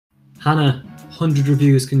Hannah, 100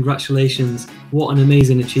 reviews, congratulations. What an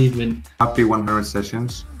amazing achievement. Happy 100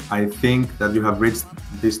 sessions. I think that you have reached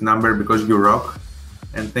this number because you rock.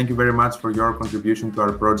 And thank you very much for your contribution to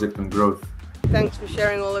our project and growth. Thanks for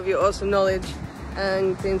sharing all of your awesome knowledge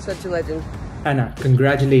and being such a legend. Hannah,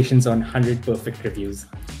 congratulations on 100 perfect reviews.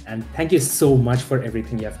 And thank you so much for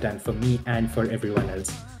everything you have done for me and for everyone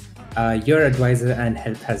else. Your advisor and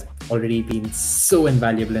help has already been so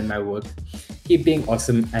invaluable in my work. Keep being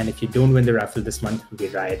awesome, and if you don't win the raffle this month, we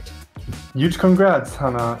riot. Huge congrats,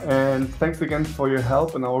 Hannah, and thanks again for your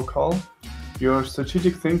help in our call. Your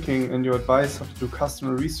strategic thinking and your advice how to do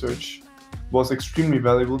customer research was extremely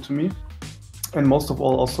valuable to me. And most of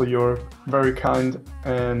all, also your very kind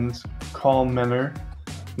and calm manner.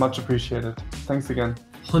 Much appreciated. Thanks again.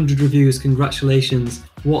 100 reviews, congratulations.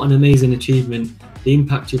 What an amazing achievement. The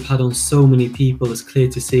impact you've had on so many people is clear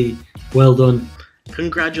to see. Well done.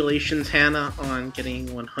 Congratulations, Hannah, on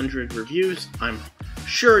getting 100 reviews. I'm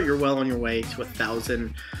sure you're well on your way to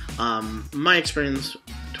 1,000. My experience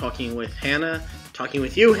talking with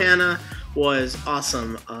you, Hannah, was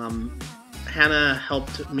awesome. Hannah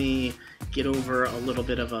helped me get over a little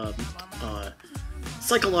bit of a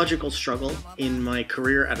psychological struggle in my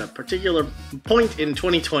career at a particular point in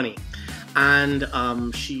 2020.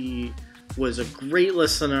 And she was a great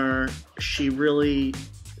listener. She really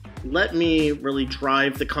let me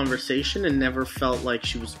drive the conversation and never felt like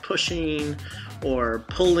she was pushing or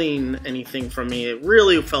pulling anything from me. It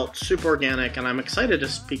really felt super organic, and I'm excited to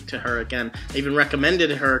speak to her again. I even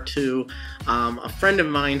recommended her to a friend of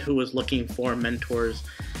mine who was looking for mentors,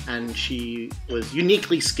 and she was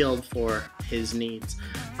uniquely skilled for his needs.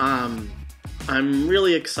 I'm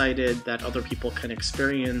really excited that other people can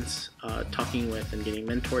experience talking with and getting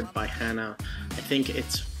mentored by Hannah. I think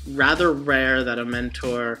it's rather rare that a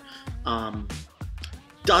mentor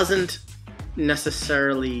doesn't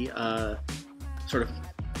necessarily sort of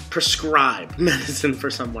prescribe medicine for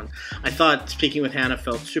someone. I thought speaking with Hannah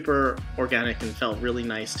felt super organic and felt really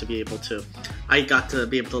nice to be able to, I got to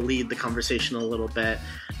be able to lead the conversation a little bit,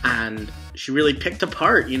 and she really picked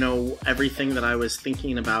apart, everything that I was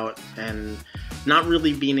thinking about and not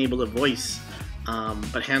really being able to voice.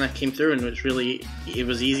 But Hannah came through, and it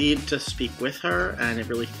was easy to speak with her, and it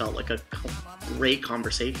really felt like a great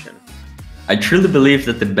conversation. I truly believe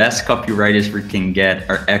that the best copywriters we can get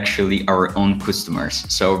are actually our own customers.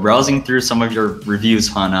 So browsing through some of your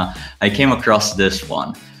reviews, Hannah, I came across this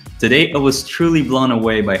one. Today, I was truly blown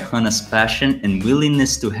away by Hannah's passion and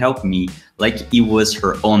willingness to help me like it was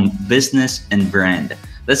her own business and brand.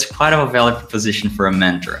 That's quite a valid proposition for a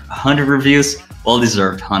mentor. 100 reviews, well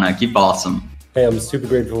deserved, Hannah. Keep awesome. Hey, I'm super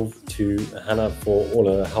grateful to Hannah for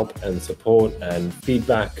all her help and support and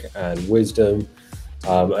feedback and wisdom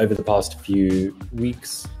over the past few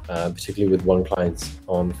weeks, particularly with one client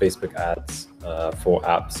on Facebook ads for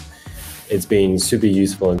apps. It's been super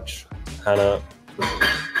useful. And Hannah,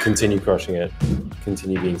 continue crushing it.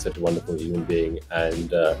 Continue being such a wonderful human being.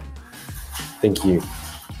 And thank you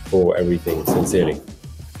for everything, sincerely.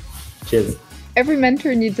 Cheers. Every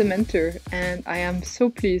mentor needs a mentor, and I am so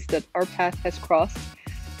pleased that our path has crossed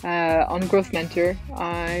on Growth Mentor.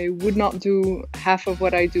 I would not do half of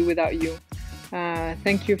what I do without you.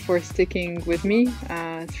 Thank you for sticking with me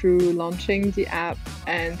through launching the app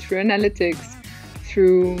and through analytics,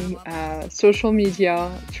 through social media,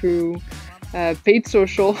 through paid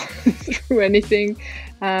social, through anything.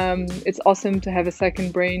 It's awesome to have a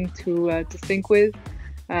second brain to think with.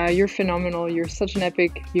 You're phenomenal. You're such an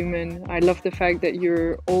epic human. I love the fact that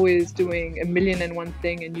you're always doing 1,000,001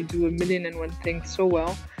 thing, and you do 1,000,001 things so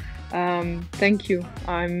well. Thank you.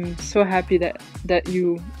 I'm so happy that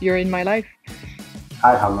you're in my life.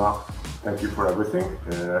 Hi Hannah, thank you for everything.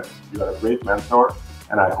 You are a great mentor,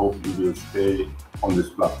 and I hope you will stay on this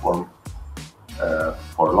platform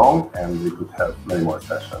for long, and we could have many more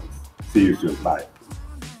sessions. See you soon. Bye.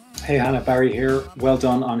 Hey Hannah, Barry here. Well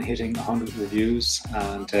done on hitting 100 reviews,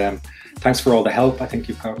 and thanks for all the help. I think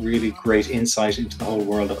you've got really great insight into the whole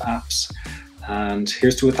world of apps, and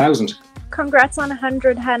here's to 1,000. Congrats on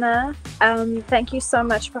 100, Hannah. Thank you so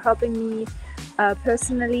much for helping me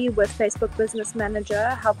personally with Facebook Business Manager,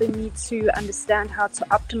 helping me to understand how to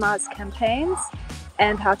optimize campaigns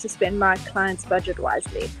and how to spend my clients' budget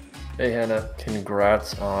wisely. Hey Hannah,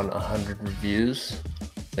 congrats on 100 reviews.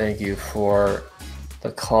 Thank you for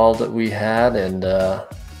the call that we had and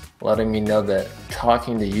letting me know that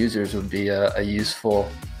talking to users would be a useful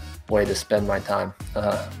way to spend my time.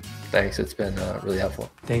 Thanks, it's been really helpful.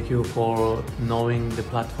 Thank you for knowing the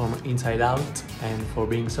platform inside out and for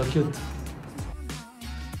being so cute.